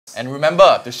And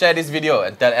remember to share this video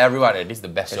and tell everyone that this is the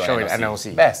best show in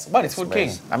NOC. Best. What is Food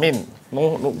King? I mean,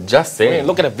 no, just say. I mean,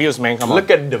 look at the views, man. Come on. Look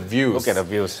at the views. Look at the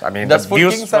views. I mean, does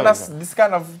Food King send us this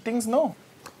kind of things? No.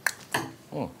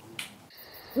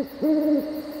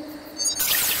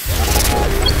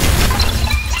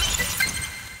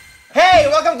 Hey,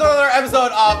 welcome to another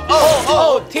episode of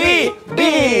OOTB.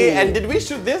 And did we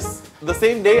shoot this the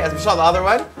same day as we shot the other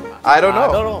one? I don't know.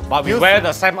 I don't know. But we wear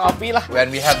the same outfit lah. When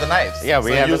we have the knives. Yeah,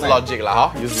 we have use logic lah,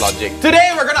 huh? Use logic.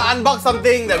 Today we're gonna unbox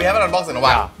something that we haven't unboxed in a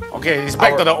while. Yeah. Okay, it's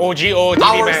back to the OG OOTB,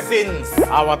 our man. sins.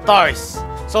 Our toys.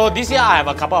 So this year I have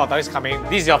a couple of toys coming.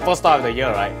 This is your first toy of the year,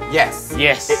 right? Yes.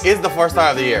 Yes. It is the first toy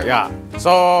of the year. Yeah.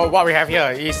 So what we have here,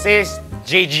 it says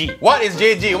JG. What is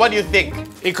JG? What do you think?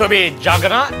 It could be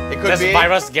Juggernaut. It could be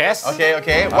virus gas. Okay,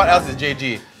 okay. What else is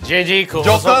JG? JG could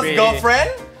also be Joker's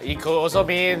girlfriend? It could also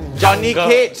be Johnny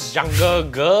Cage. Jungle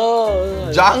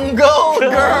Girl. Jungle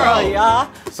Girl. Yeah.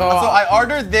 So I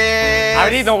ordered this. I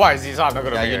already know what it is, so I'm not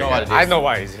gonna. Yeah, you know what it is. I know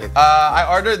what it is. I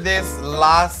ordered this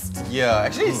last year.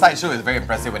 Actually, Sideshow is very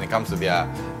impressive when it comes to their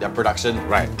production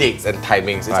dates and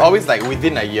timings. It's always like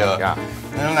within a year. Yeah.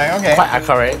 And I'm like, okay. Quite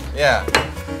accurate. Yeah.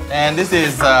 And this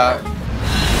is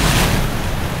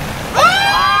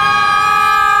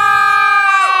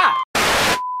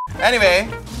Anyway,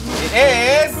 it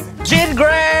is Chyn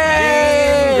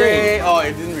Grey. Oh,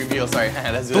 it didn't reveal. Sorry.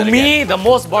 Let's do To that me, again. the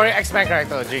most boring X-Men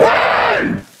character,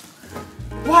 Zheng.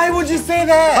 Why would you say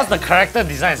that? Because the character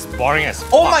design is boring as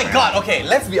fuck. Oh my god, okay,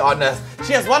 let's be honest.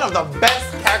 She has one of the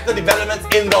best character developments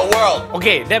in the world.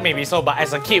 Okay, that may be so, but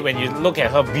as a kid, when you look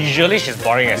at her, visually she's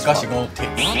boring as fuck. Because she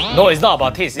got tits. No, it's not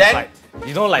about taste. It's Then, like,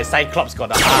 you know, like Cyclops got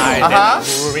the eye, then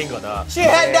Wolverine got the... She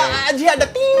had the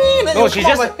thing. No, she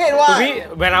just... Head, to me,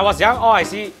 when I was young, all I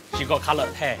see, she got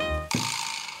coloured hair.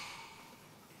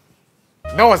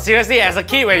 No, seriously, as a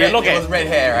kid, when you look at... It was red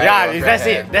hair, right? Yeah,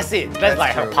 that's it. That's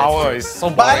like true, her power. It's so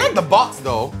boring. But I like the box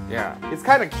though. Yeah. It's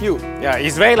kind of cute. Yeah,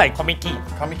 it's very like comic-y.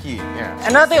 Comic-y. Yeah.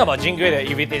 Another thing about Zheng that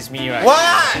irritates me, right?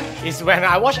 What? Is when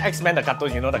I watch X-Men, the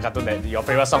cartoon, you know the cartoon that your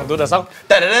favorite song, do the song?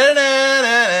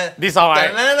 This song,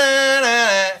 right?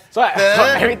 So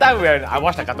every time when I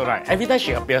watch the cartoon, right, every time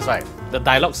she appears, right, the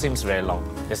dialogue seems very long.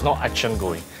 There's no action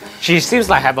going. She seems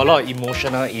like have a lot of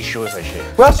emotional issues and shit.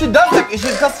 Well, she does have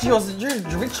issues because she was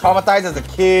really traumatized as a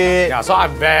kid. Yeah, so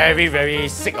I'm very, very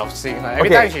sick of seeing her. Every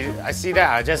time I see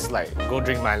that, I just like go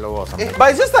drink Milo or something.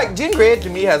 But it's just like Chyn Grey to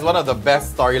me has one of the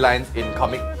best storylines in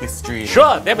comic history.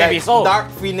 Sure, that may be so. Dark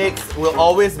Phoenix will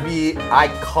always be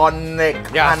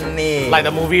iconic. Yeah, honey. like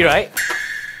the movie, right?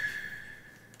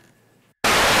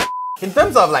 In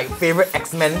terms of like favorite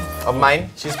X-Men of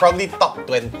mine, she's probably top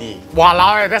 20.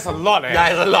 Walao, that's a lot, eh? Yeah,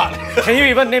 it's a lot. Can you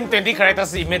even name 20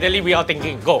 characters immediately we are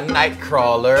thinking? Go.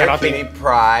 Nightcrawler, Kitty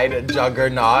Pryde,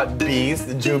 Juggernaut,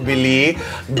 Beast, Jubilee,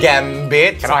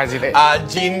 Gambit, Cannot hesitate.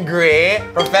 Chyn Grey,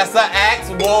 Professor X,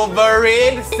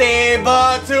 Wolverine,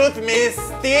 Sabretooth,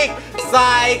 Mystique,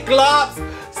 Cyclops,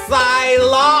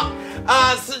 Psylocke,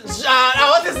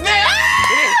 what's his name?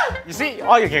 Ah! You see,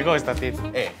 all you can go is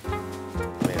 13. Hey.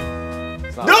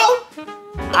 No!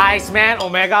 Iceman,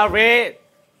 Omega Red.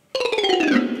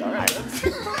 Alright.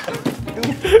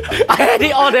 I had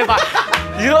it all there, but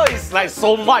you know, it's like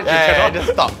so much. Yeah, it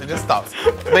just stops. It just stops.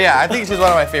 But yeah, I think she's one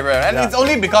of my favorite. And it's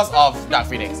only because of Dark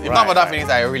Phoenix. If not for Dark Phoenix,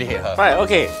 I really hate her. Right,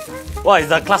 okay. What is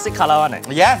the classic color one? Eh?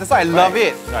 Yes, that's why I love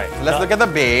it. Right. Let's look at the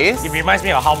base. It reminds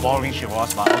me of how boring she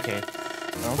was, but okay.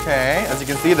 Okay, as you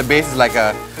can see, the base is like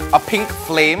a pink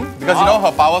flame. Because you know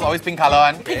her power is always pink color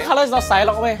one. Pink color is not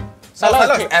Psylocke, way.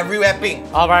 Psylocke is everywhere pink.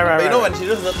 Oh, right. But you know when she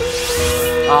just...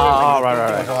 Oh,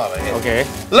 right. Okay.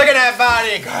 Look at that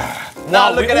body!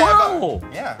 Now look at that body.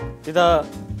 Yeah.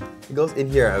 It goes in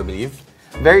here, I believe.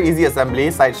 Very easy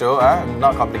assembly, Sideshow,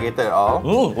 not complicated at all.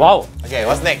 Wow. Okay,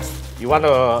 what's next? You want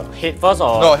the head first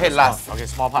or? No, head last. Okay,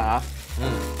 small part,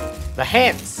 The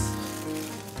hands.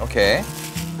 Okay.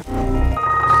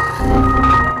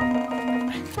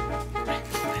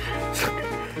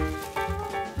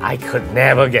 I could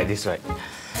never get this right.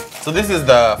 So this is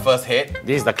the first head.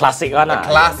 This is the classic one. The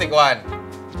classic one.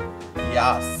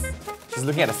 Yes. She's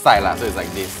looking at the side, so it's like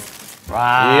this.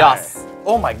 Right. Yes.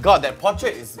 Oh my god, that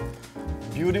portrait is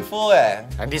beautiful, eh.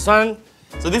 And this one?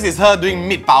 So this is her doing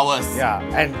mid powers. Yeah,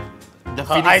 and the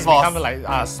her eyes become like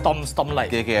storm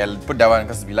light. Okay, I'll put that one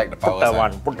because we like the powers.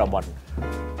 Put that one.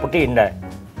 Put it in there.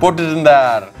 Put it in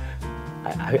there.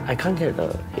 I can't get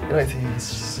the... Wait,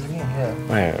 she's looking in here.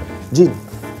 Right. Chyn.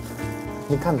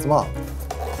 你看什么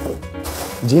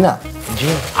Gina.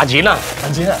 Gina. Gina.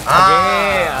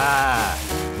 Okay.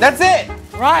 That's it.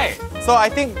 Right. So I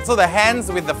think, so the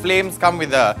hands with the flames come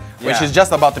with the, which is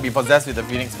just about to be possessed with the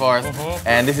Phoenix Force.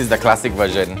 And this is the classic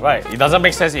version. Right. It doesn't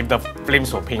make sense if the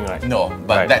flames were pink, right? No,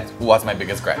 but that was my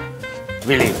biggest gripe.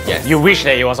 Really? Yes. You wish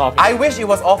that it was all pink? I wish it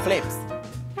was all flames.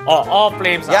 Oh, all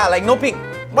flames? Yeah, like no pink.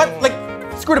 What? Like,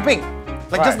 screw the pink.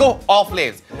 Like, just go all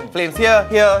flames. Flames here,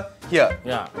 here, here.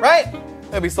 Yeah. Right?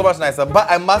 It'll be so much nicer. But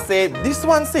I must say, this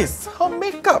one says, her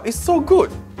makeup is so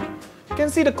good. You can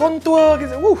see the contour.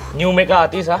 Woo. New makeup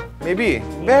artist, huh? Maybe.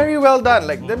 Very well done.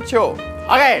 Like, them chill.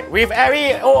 Okay, with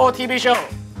every OOTB show,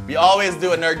 we always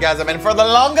do a nerdgasm. And for the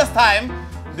longest time,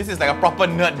 this is like a proper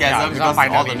nerdgasm because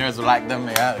all the nerds will like them.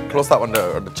 Yeah, close up on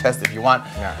the chest if you want.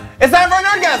 Yeah. It's time for a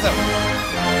nerdgasm!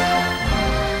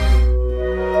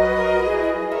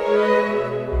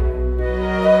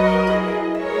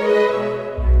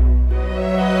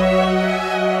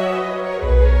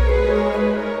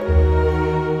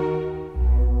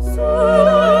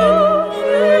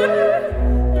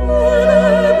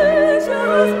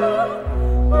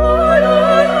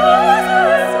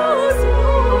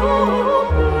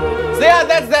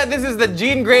 This is the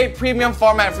Gene Grade premium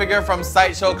format figure from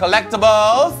Sideshow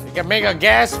Collectibles. You can make a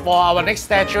guess for our next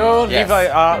statue. Yes. Leave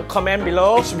a comment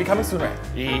below. It should be coming soon, right?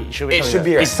 It should be.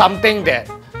 Right? It's something that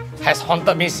has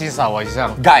haunted me since I was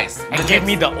young. Guys, and gave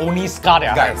me the only scar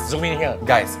that I have. Zoom in here.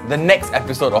 Guys, the next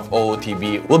episode of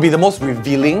OOTB will be the most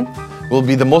revealing, will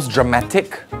be the most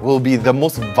dramatic, will be the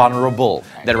most vulnerable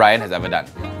that Ryan has ever done.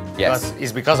 Yes.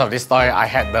 It's because of this toy I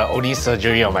had the only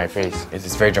surgery on my face.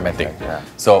 It's very dramatic. Yeah.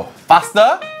 So,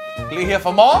 faster, click here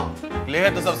for more, click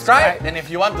here to subscribe, and if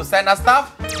you want to send us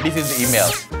stuff, this is the email.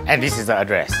 And this is the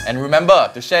address. And remember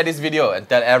to share this video and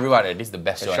tell everyone that this is the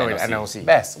best show in NOC.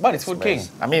 Best. What is Food King?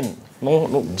 I mean,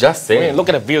 no, just say. I mean, look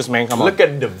at the views, man. Come on. Look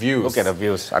at the views. Look at the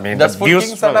views. I mean, does the Food views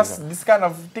King send us this kind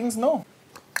of things? No.